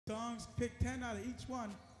songs, pick 10 out of each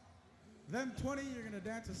one. Them 20, you're going to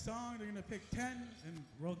dance a song, they're going to pick 10, and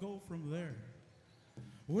we'll go from there.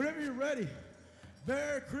 Whenever you're ready,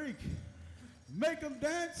 Bear Creek, make them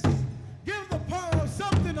dance, give the power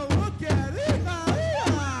something to look at.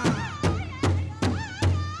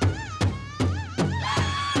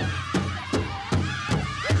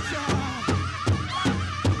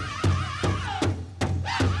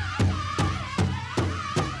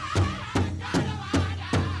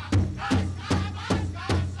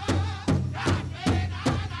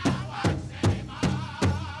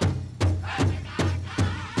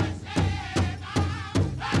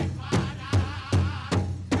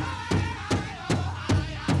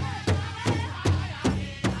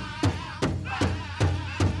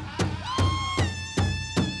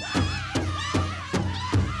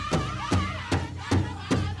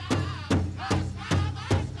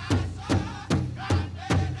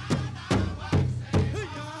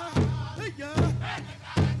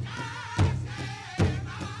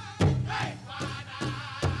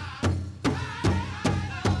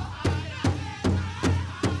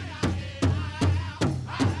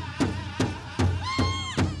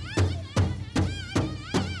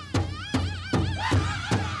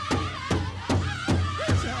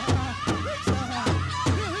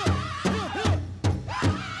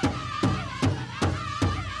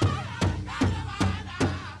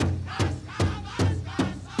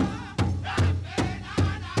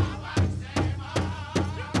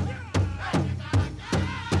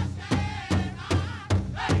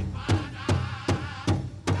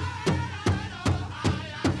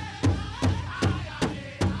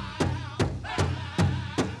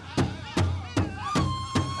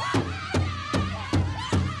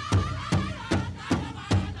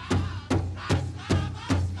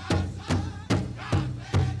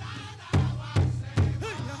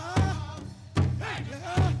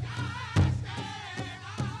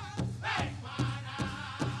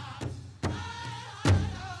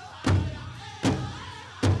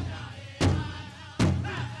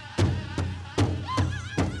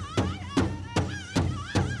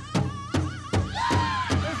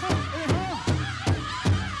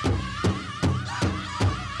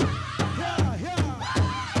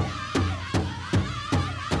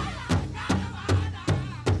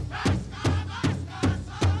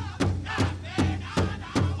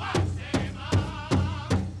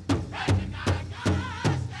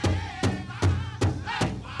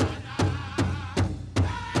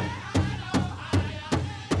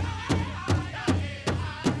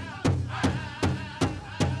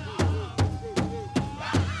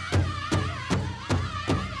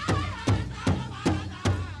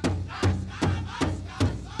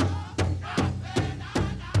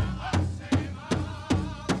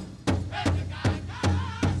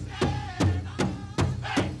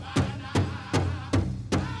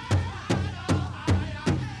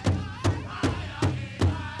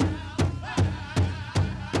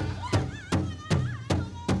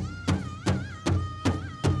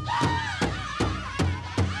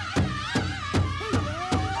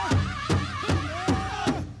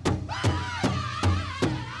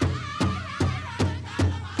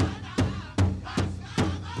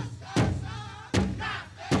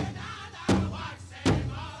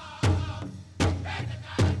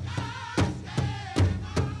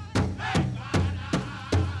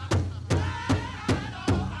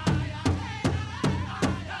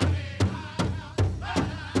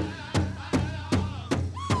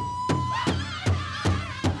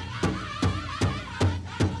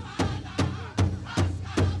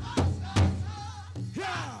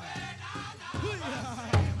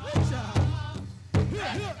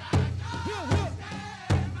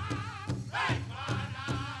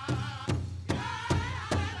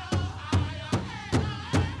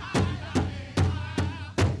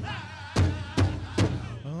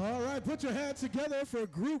 Put your hands together for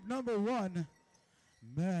group number one.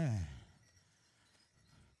 Man.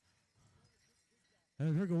 And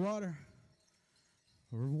a drink of water.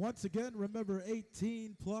 Once again, remember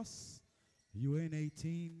 18 plus. You ain't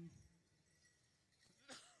 18.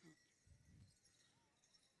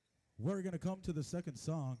 We're going to come to the second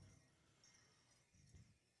song.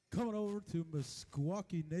 Coming over to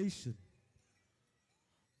Meskwaki Nation.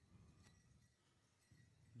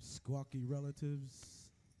 Meskwaki relatives.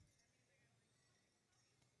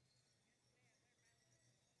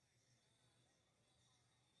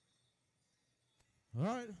 All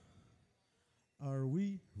right. Are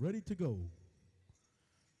we ready to go?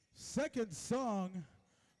 Second song.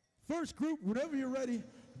 First group, whenever you're ready,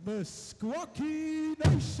 Meskwaki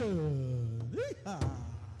Nation. Yeehaw.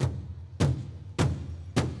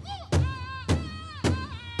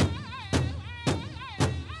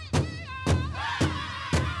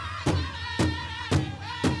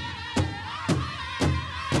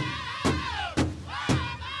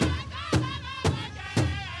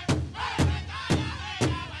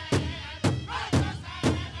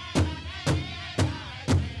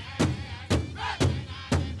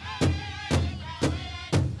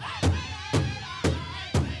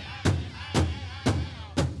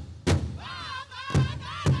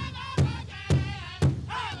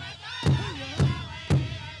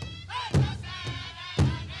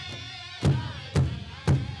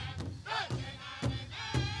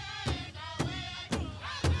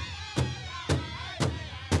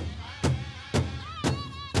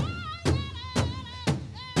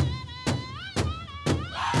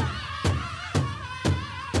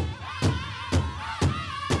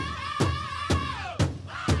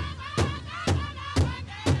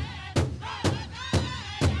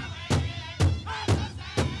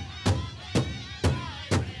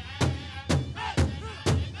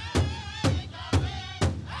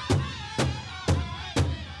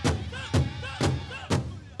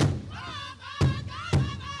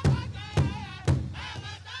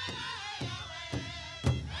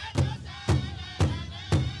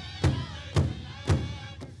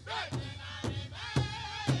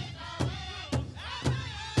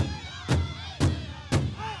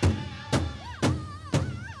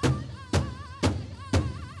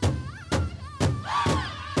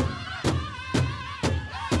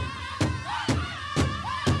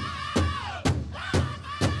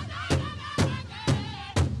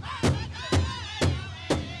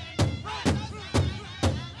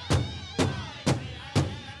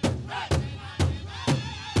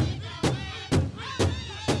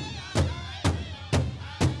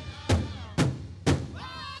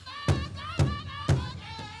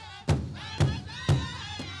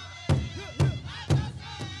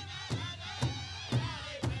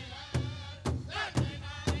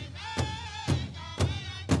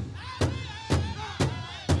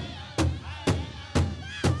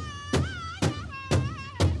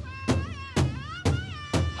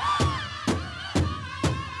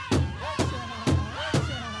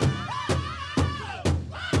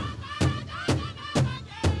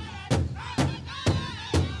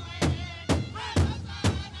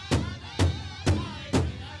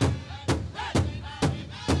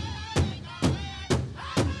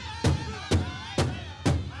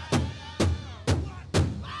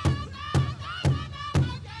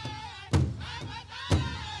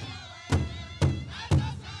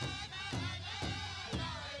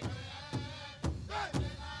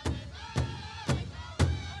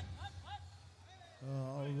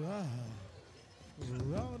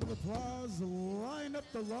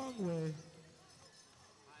 a long way.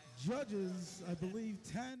 Judges, I believe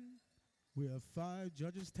 10. We have 5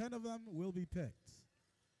 judges. 10 of them will be picked.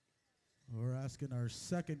 We're asking our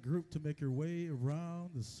second group to make your way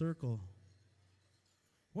around the circle.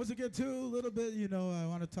 Once again, too, a little bit, I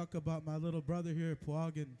want to talk about my little brother here,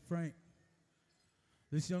 Pwagin Frank.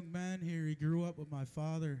 This young man here, he grew up with my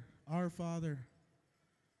father, our father.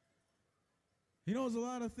 He knows a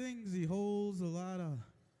lot of things. He holds a lot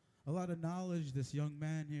of knowledge, this young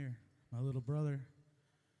man here, my little brother.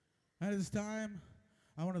 At this time,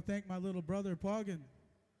 I want to thank my little brother, Pwagin.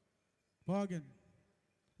 Pwagin,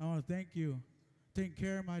 I want to thank you. Taking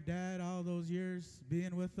care of my dad all those years,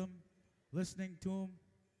 being with him, listening to him,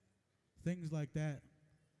 things like that.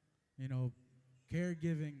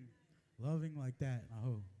 Caregiving, loving like that.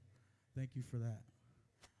 Oh, thank you for that.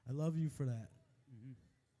 I love you for that.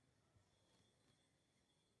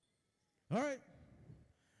 All right.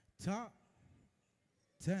 Top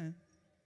 10